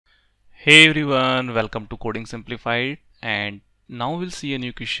Hey everyone, welcome to Coding Simplified, and now we'll see a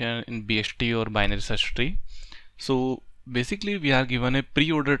new question in BST or binary search tree. So basically we are given a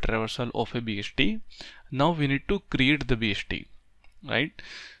pre-order traversal of a BST. Now we need to create the BST, right?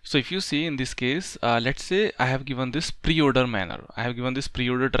 So if you see in this case, let's say I have given this pre-order manner. I have given this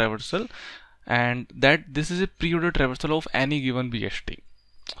pre-order traversal, and that this is a pre-order traversal of any given BST.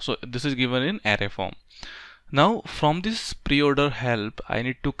 So this is given in array form. Now from this pre-order help, I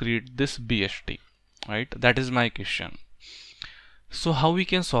need to create this BST, right? That is my question. So how we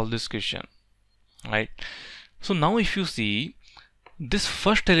can solve this question, right? So now if you see, this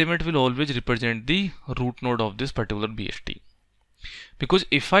first element will always represent the root node of this particular BST. Because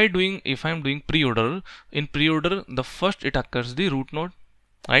if I'm doing pre-order, in pre-order the first it occurs the root node,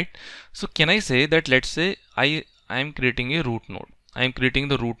 right? So can I say that, let's say I am creating a root node. I am creating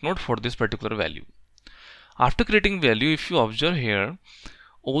the root node for this particular value. After creating value, if you observe here,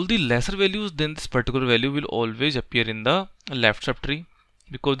 all the lesser values than this particular value will always appear in the left subtree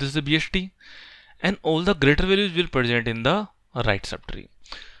because this is a BST, and all the greater values will present in the right subtree.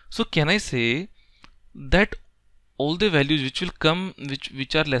 So can I say that all the values which will come,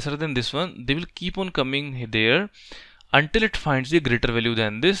 which are lesser than this one, they will keep on coming there until it finds the greater value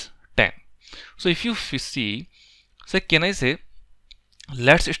than this 10. So if you see, so can I say,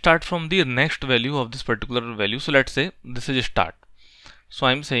 let's start from the next value of this particular value. So let's say this is a start. So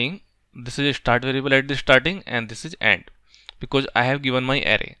I'm saying this is a start variable at the starting and this is end, because I have given my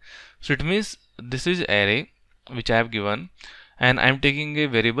array. So it means this is array which I have given, and I'm taking a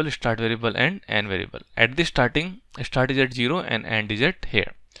variable start variable and end variable. At the starting, start is at 0 and end is at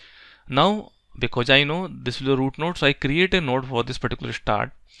here. Now because I know this is a root node, so I create a node for this particular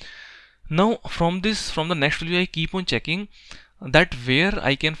start. Now from the next value, I keep on checking that where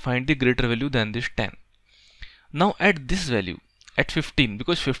I can find the greater value than this 10. Now at this value, at 15,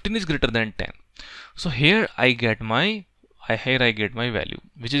 because 15 is greater than 10, so here I get my value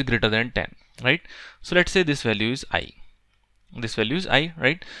which is greater than 10, right? So let's say this value is I. This value is I,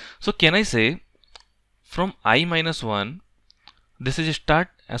 right? So can I say from I minus 1, this is start,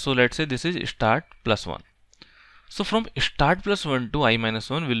 so let's say this is start plus 1. So from start plus 1 to I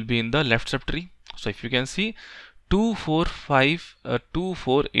minus 1 will be in the left subtree. So if you can see, 2, 4, 5, 2,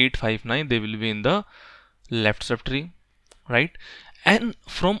 4, 8, 5, 9, they will be in the left subtree, right? And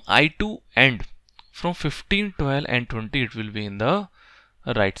from I to end, from 15, 12 and 20, it will be in the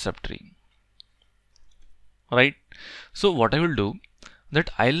right subtree, right? So what I will do, that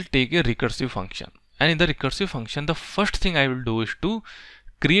I'll take a recursive function, and in the recursive function, the first thing I will do is to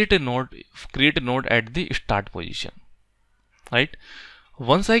create a node at the start position, right?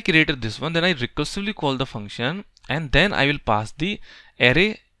 Once I created this one, then I recursively call the function, and then I will pass the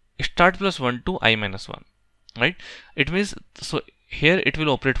array start plus 1 to I minus 1, right? It means, so here it will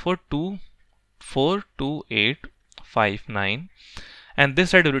operate for 2, 4, 2, 8, 5, 9, and this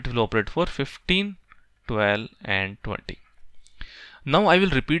side it will operate for 15, 12 and 20. Now I will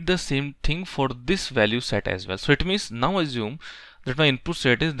repeat the same thing for this value set as well. So it means, now assume that my input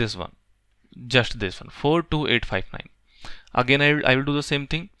set is this one, just this one, 4, 2, 8, 5, 9. Again I will do the same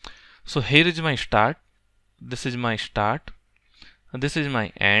thing. So here is my start, this is my start, this is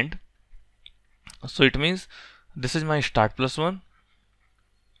my end. So it means this is my start plus 1,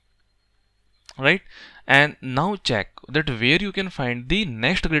 right? And now check that where you can find the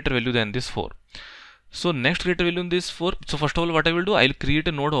next greater value than this 4. So next greater value in this 4. So first of all, what I will do, I will create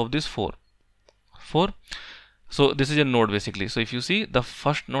a node of this 4. So this is a node basically. So if you see, the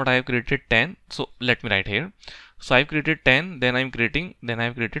first node I have created 10. So let me write here. So I have created 10, then I have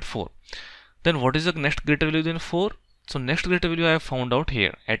created 4. Then what is the next greater value than 4? So next greater value I have found out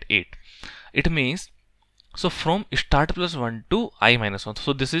here at 8. It means, so from start plus 1 to I minus 1.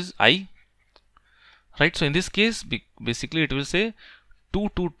 So this is I, right? So in this case, basically it will say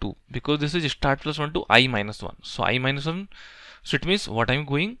 2, 2, 2, because this is start plus 1 to I minus 1. So I minus 1. So it means what I'm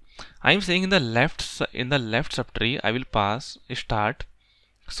saying in the left subtree, I will pass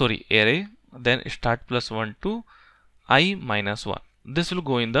array, then start plus 1 to I minus 1. This will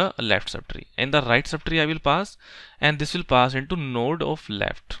go in the left subtree. In the right subtree I will pass, and this will pass into node of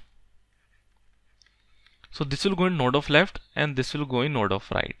left. So this will go in node of left, and this will go in node of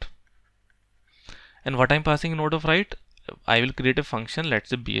right. And what I'm passing in node of right, I will create a function,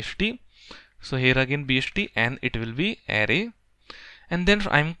 let's say BST. So here again BST, and it will be array. And then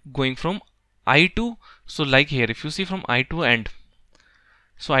I'm going from I to, so like here, if you see from I to end,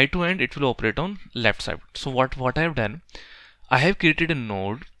 so I to end, it will operate on left side. So what I have done, I have created a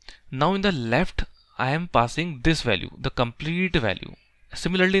node. Now in the left, I am passing this value, the complete value.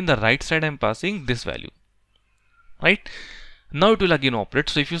 Similarly, in the right side, I am passing this value, right? Now it will again operate.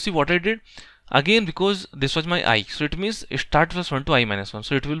 So if you see what I did, again because this was my I, so it means start plus 1 to I minus 1.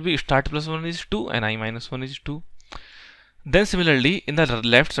 So it will be start plus 1 is 2 and I minus 1 is 2. Then similarly in the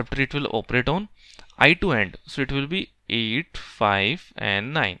left subtree it will operate on I to end. So it will be 8, 5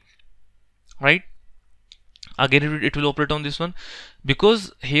 and 9. Right? Again it will operate on this one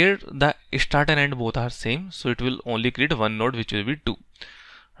because here the start and end both are same. So it will only create one node which will be 2.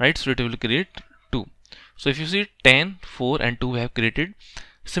 Right? So it will create 2. So if you see 10, 4 and 2 we have created.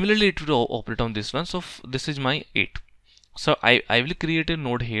 Similarly it will operate on this one. So this is my 8. So I will create a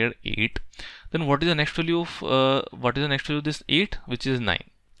node here 8. Then what is the next value of this 8, which is 9,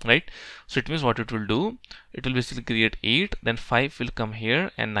 right? So it means what it will do, it will basically create 8, then 5 will come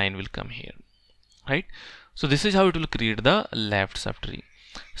here and 9 will come here, right? So this is how it will create the left subtree.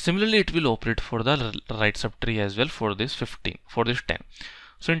 Similarly it will operate for the right subtree as well for this 15, for this 10.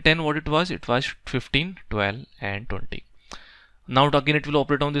 So in 10 what it was 15, 12 and 20. Now again it will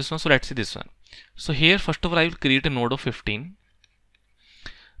operate on this one. So let's see this one. So here first of all I will create a node of 15.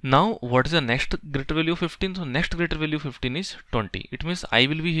 Now what is the next greater value of 15? So next greater value of 15 is 20. It means I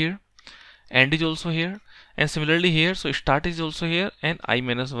will be here, end is also here, and similarly here, so start is also here and I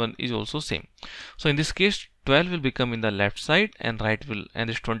minus 1 is also same. So in this case 12 will become in the left side and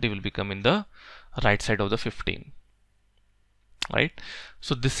this 20 will become in the right side of the 15. Right?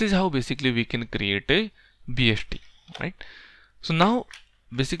 So this is how basically we can create a BST, right? So now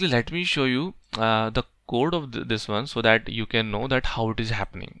basically let me show you the code of this one so that you can know that how it is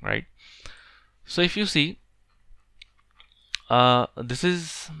happening, right? So if you see this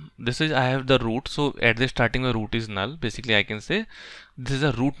is I have the root. So at the starting the root is null. Basically I can say this is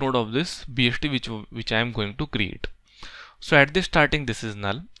a root node of this BST which I am going to create. So at the starting this is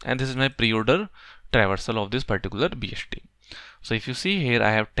null and this is my pre-order traversal of this particular BST. So if you see here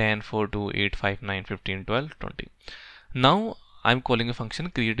I have 10, 4, 2, 8, 5, 9, 15, 12, 20. Now I'm calling a function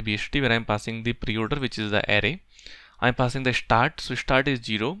create BST where I'm passing the pre-order, which is the array. I'm passing the start. So start is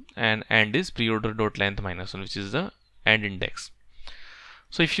 0 and end is pre-order dot length minus 1, which is the end index.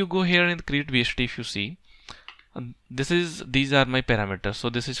 So if you go here and create BST, if you see these are my parameters. So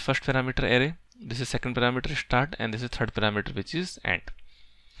this is first parameter array, this is second parameter start, and this is third parameter which is end.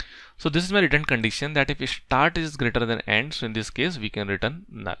 So this is my return condition that if start is greater than end, so in this case we can return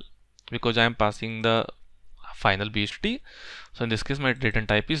null because I am passing the final BST. So in this case my return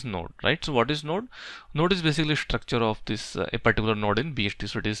type is node, right? So what is node? Node is basically structure of this a particular node in BST.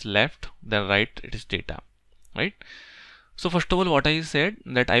 So it is left, then right, it is data, right? So first of all what I said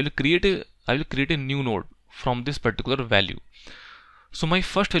that I will create a new node from this particular value. So my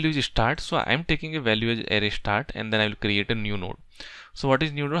first value is start, so I am taking a value as array start and then I will create a new node. So what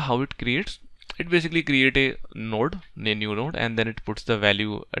is new node? How it creates? It basically create a node, a new node, and then it puts the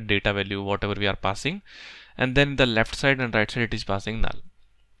value, a data value, whatever we are passing, and then the left side and right side it is passing null,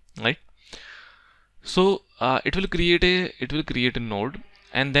 right? So it will create a node,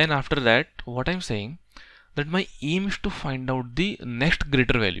 and then after that what I'm saying that my aim is to find out the next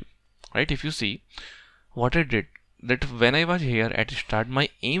greater value, right? If you see what I did, that when I was here at start, my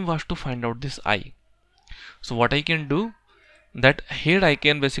aim was to find out this I. So what I can do, that here I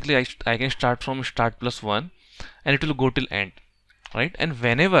can basically I can start from start plus 1 and it will go till end, right? And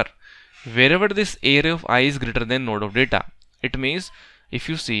wherever this array of I is greater than node of data, it means if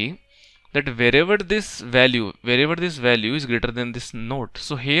you see that wherever this value is greater than this node,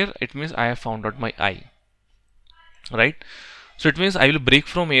 so here it means I have found out my I, right? So it means I will break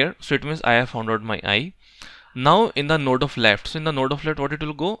from here, so it means I have found out my I. Now in the node of left, so in the node of left what it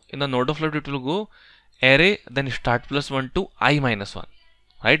will go? In the node of left it will go array then start plus 1 to I minus 1,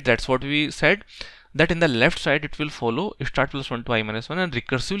 right? That's what we said, that in the left side it will follow start plus 1 to I minus 1 and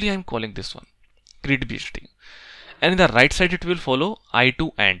recursively I am calling this one create BST, and in the right side it will follow I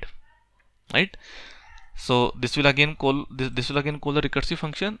to end, right? So this will again call this will again call the recursive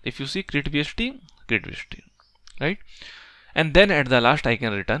function. If you see create BST, right? And then at the last I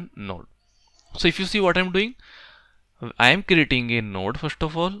can return node. So if you see what I'm doing, I am creating a node first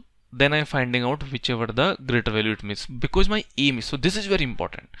of all, then I'm finding out whichever the greater value it means, because my aim is, so this is very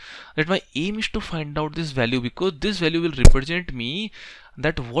important, that my aim is to find out this value, because this value will represent me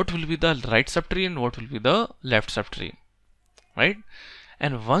that what will be the right subtree and what will be the left subtree, right?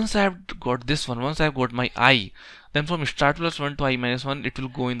 And once I have got this one, once I have got my I, then from start plus 1 to I minus 1 it will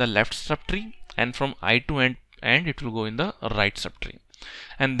go in the left subtree, and from I to end it will go in the right subtree,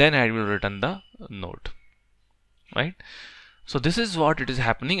 and then I will return the node, right? So this is what it is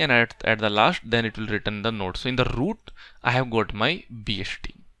happening, and at the last then it will return the node. So in the root I have got my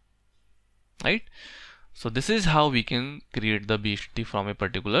BST, right? So this is how we can create the BST from a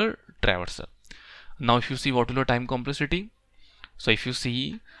particular traversal. Now if you see what will the time complexity, So if you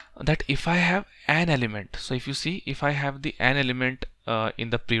see that if I have an element, so if you see if I have the an element in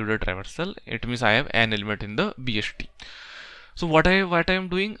the PreOrder traversal, it means I have an element in the BST. So what I am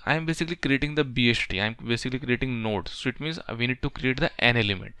doing, I am basically creating the BST. I am basically creating nodes. So it means we need to create the n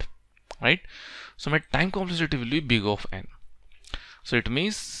element, right? So my time complexity will be big of n. So it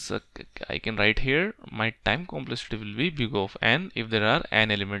means I can write here my time complexity will be big of n if there are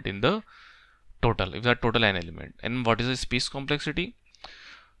n element in the total, if there are total n element. And what is the space complexity?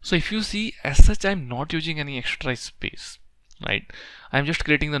 So if you see, as such, I'm not using any extra space, right? I'm just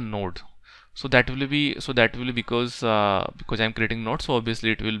creating the node. So that will be because I'm creating node. So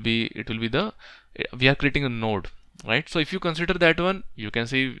obviously it will be we are creating a node, right? So if you consider that one, you can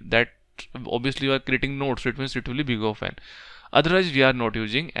see that obviously you are creating nodes. So it means it will be big of n. Otherwise we are not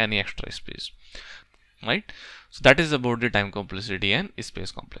using any extra space, right? So that is about the time complexity and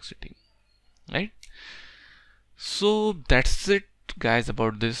space complexity, right? So that's it, guys,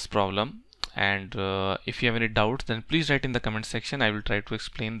 about this problem. And if you have any doubts, then please write in the comment section. I will try to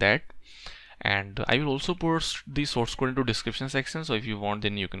explain that, and I will also post the source code into description section, so if you want,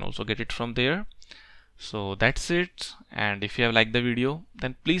 then you can also get it from there. So that's it, and if you have liked the video,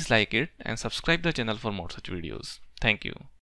 then please like it and subscribe the channel for more such videos. Thank you.